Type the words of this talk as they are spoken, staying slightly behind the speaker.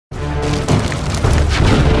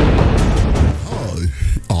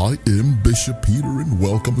I am Bishop Peter, and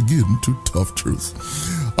welcome again to Tough Truth.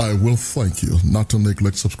 I will thank you not to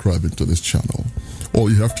neglect subscribing to this channel.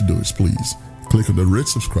 All you have to do is please click on the red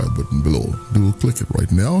subscribe button below. Do click it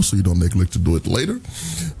right now so you don't neglect to do it later.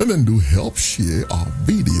 And then do help share our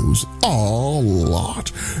videos a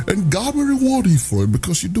lot. And God will reward you for it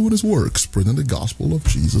because you're doing His work, spreading the gospel of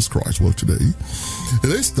Jesus Christ. Well, today, it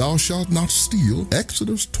is thou shalt not steal.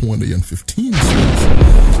 Exodus 20:15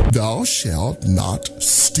 says, thou shalt not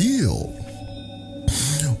steal.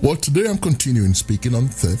 Well, today I'm continuing speaking on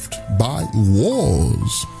theft by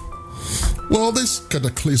wars. Well, this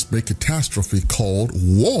cataclysmic catastrophe called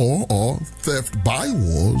war or theft by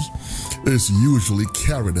wars is usually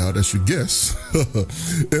carried out, as you guess,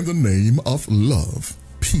 in the name of love,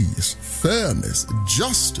 peace, fairness,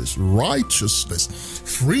 justice, righteousness,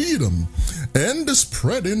 freedom, and the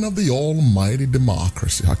spreading of the almighty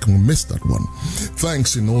democracy. How can we miss that one?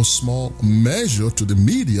 Thanks in no small measure to the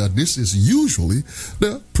media, this is usually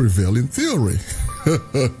the prevailing theory.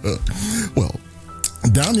 Well,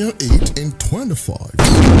 Daniel 8:25,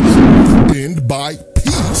 and by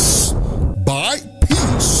peace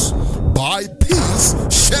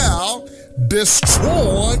shall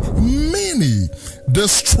destroy many.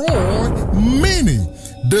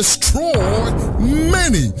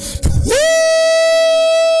 Woo!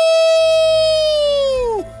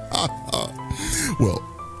 Well,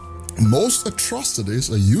 most atrocities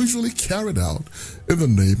are usually carried out in the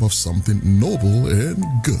name of something noble and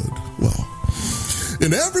good. Well,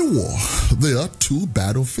 in every war, there are two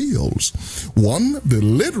battlefields. One, the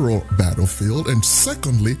literal battlefield, and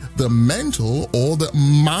secondly, the mental or the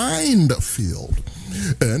mind field.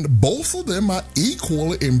 And both of them are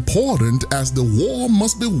equally important as the war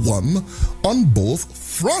must be won on both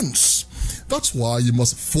fronts. That's why you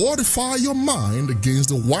must fortify your mind against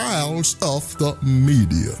the wiles of the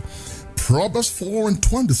media. Proverbs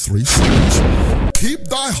 4:23 says, keep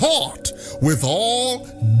thy heart with all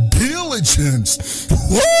diligence.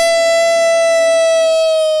 Woo!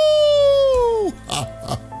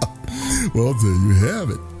 Well, there you have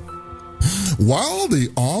it. While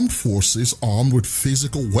the armed forces armed with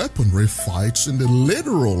physical weaponry fights in the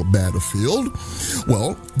literal battlefield,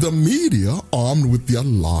 well, the media armed with their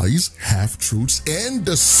lies, half-truths, and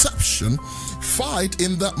deception fight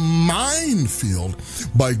in the minefield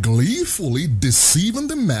by gleefully deceiving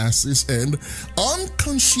the masses and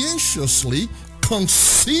unconscientiously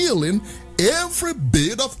concealing every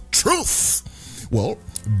bit of truth. Well,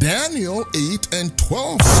 Daniel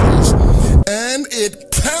 8:12 says, and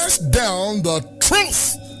it cast down the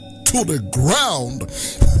truth to the ground.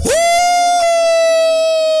 Woo!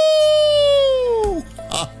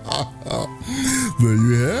 There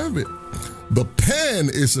you have it. The pen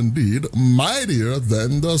is indeed mightier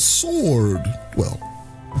than the sword. Well,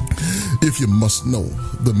 if you must know,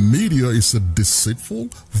 the media is a deceitful,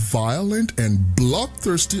 violent, and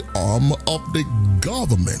bloodthirsty arm of the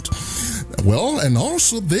government. Well, and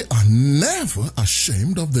also they are never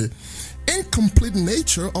ashamed of the incomplete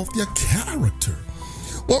nature of their character.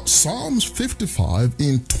 Well, Psalms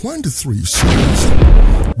 55:23 says,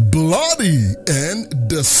 bloody and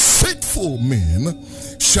deceitful men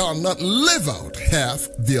shall not live out half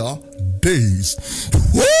their days.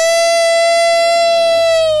 Woo!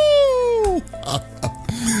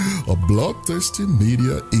 A bloodthirsty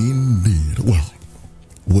media indeed. Well,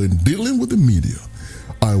 when dealing with the media,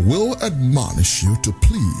 I will admonish you to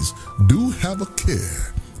please do have a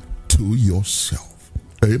care to yourself.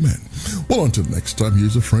 Amen. Well, until next time,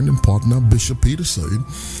 here's a friend and partner, Bishop Peter, saying,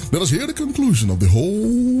 let us hear the conclusion of the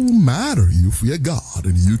whole matter. You fear God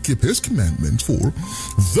and you keep His commandments, for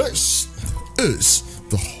this is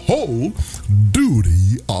the whole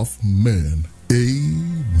duty of man.